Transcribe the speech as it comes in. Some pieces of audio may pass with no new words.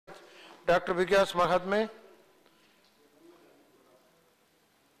Dr. Vikas Mahatme.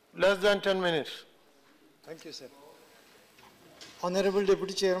 Less than 10 minutes. Thank you, sir. Honorable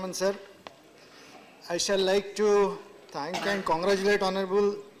Deputy Chairman, sir, I shall like to thank and congratulate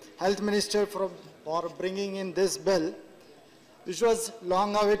Honorable Health Minister for bringing in this bill, which was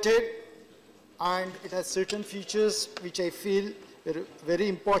long awaited, and it has certain features which I feel are very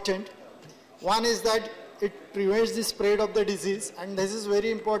important. One is that it prevents the spread of the disease, and this is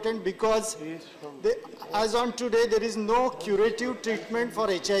very important because as on today there is no curative treatment for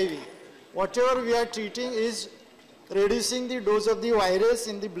HIV. Whatever we are treating is reducing the dose of the virus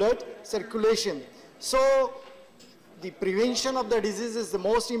in the blood circulation. So the prevention of the disease is the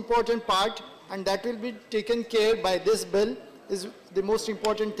most important part, and that will be taken care by this bill is the most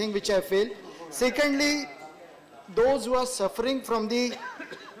important thing which I feel. Secondly, those who are suffering from the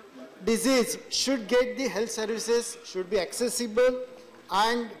disease should get the health services, should be accessible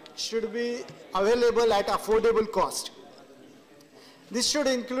and should be available at affordable cost. This should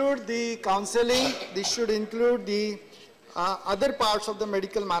include the counseling, this should include the other parts of the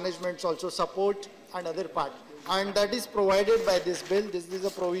medical management also, support and other part. And that is provided by this bill. This is a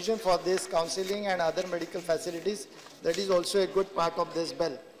provision for this counseling and other medical facilities. That is also a good part of this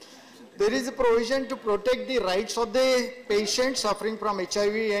bill. There is a provision to protect the rights of the patients suffering from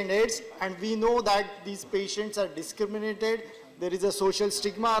HIV and AIDS, and we know that these patients are discriminated. There is a social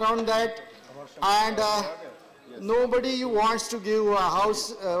stigma around that, and nobody wants to give a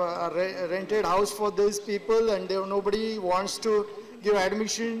house, a rented house for these people, and nobody wants to give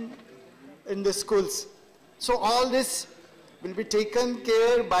admission in the schools. So all this will be taken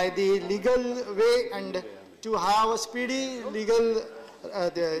care by the legal way, and to have a speedy legal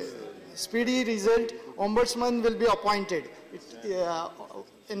speedy result, ombudsman will be appointed.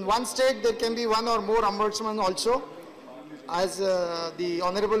 In one state, there can be one or more ombudsman also, as the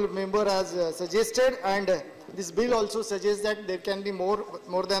honorable member has suggested, and this bill also suggests that there can be more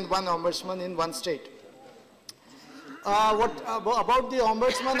than one ombudsman in one state. About the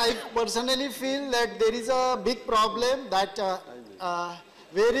ombudsman, I personally feel that there is a big problem that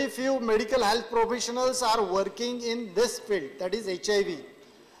very few medical health professionals are working in this field, that is HIV.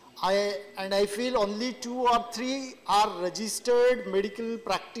 I feel only 2 or 3 are registered medical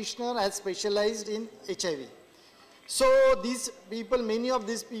practitioners as specialized in HIV. So these people, many of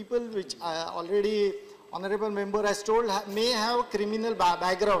these people, which already honorable member has told, may have criminal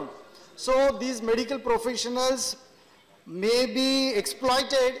background. So these medical professionals may be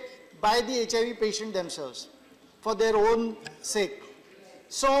exploited by the HIV patient themselves for their own sake.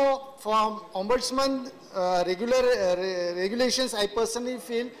 So from ombudsman regulations, I personally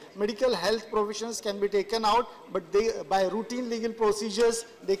feel medical health professions can be taken out, but by routine legal procedures,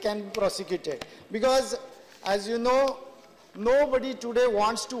 they can be prosecuted. Because as you know, nobody today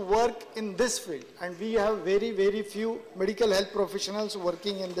wants to work in this field, and we have very, very few medical health professionals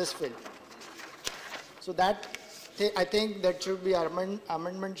working in this field. So that, I think that should be,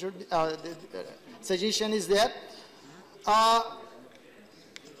 amendment should, suggestion is there.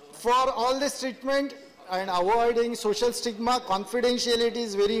 For all this treatment and avoiding social stigma, confidentiality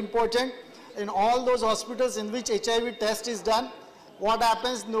is very important. In all those hospitals in which HIV test is done, what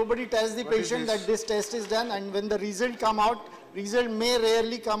happens, nobody tells the patient that this test is done, and when the result come out, result may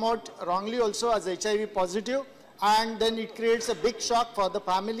rarely come out wrongly also as HIV positive, and then it creates a big shock for the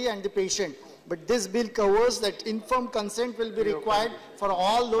family and the patient. But this bill covers that informed consent will be required for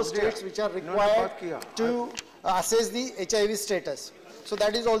all those states which are required to assess the HIV status. So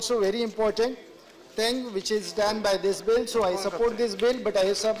that is also very important thing which is done by this bill. So I support this bill, but I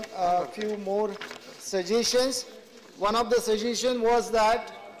have some few more suggestions. One of the suggestions was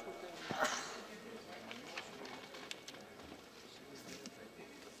that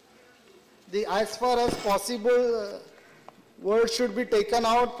as far as possible words should be taken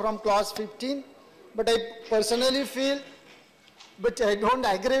out from clause 15, but I personally feel, but I don't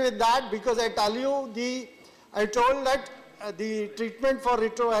agree with that, because I tell you, I told that the treatment for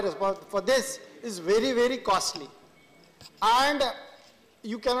retrovirus for this is very, very costly, and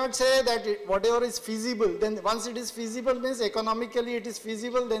you cannot say that whatever is feasible, then once it is feasible means economically it is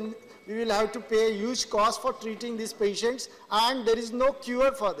feasible, then we will have to pay a huge cost for treating these patients, and there is no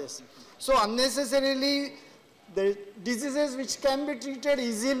cure for this. So unnecessarily, the diseases which can be treated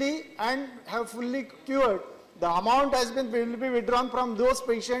easily and have fully cured, the amount will be withdrawn from those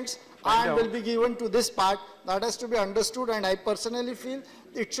patients and will be given to this part. That has to be understood, and I personally feel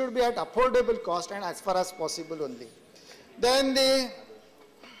it should be at affordable cost and as far as possible only. Then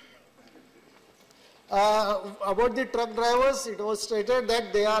about the truck drivers, it was stated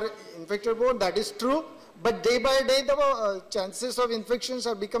that they are infected borne. That is true, But day by day, the chances of infections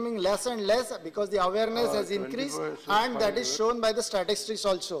are becoming less and less because the awareness has increased, and that is shown by the statistics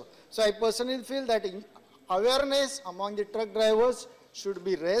also. So I personally feel that awareness among the truck drivers should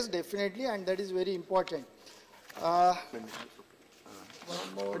be raised definitely, and that is very important. One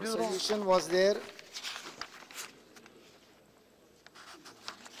more suggestion was there.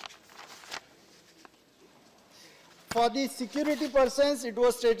 For the security persons, it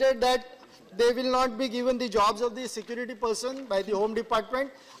was stated that they will not be given the jobs of the security person by the Home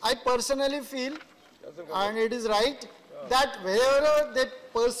Department. I personally feel, and it is right, that wherever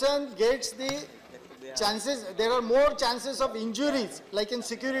that person gets the chances, there are more chances of injuries, like in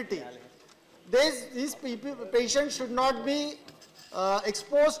security. These patients should not be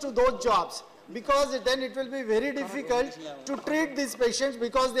exposed to those jobs, because then it will be very difficult to treat these patients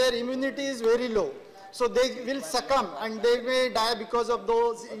because their immunity is very low. So they will succumb and they may die because of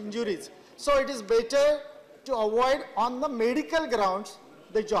those injuries. So it is better to avoid on the medical grounds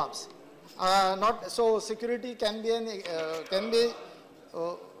the jobs. So security can be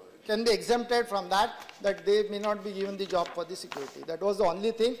exempted from that they may not be given the job for the security. That was the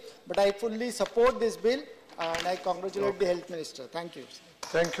only thing. But I fully support this bill and I congratulate the Health Minister. Thank you.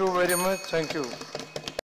 Thank you very much. Thank you.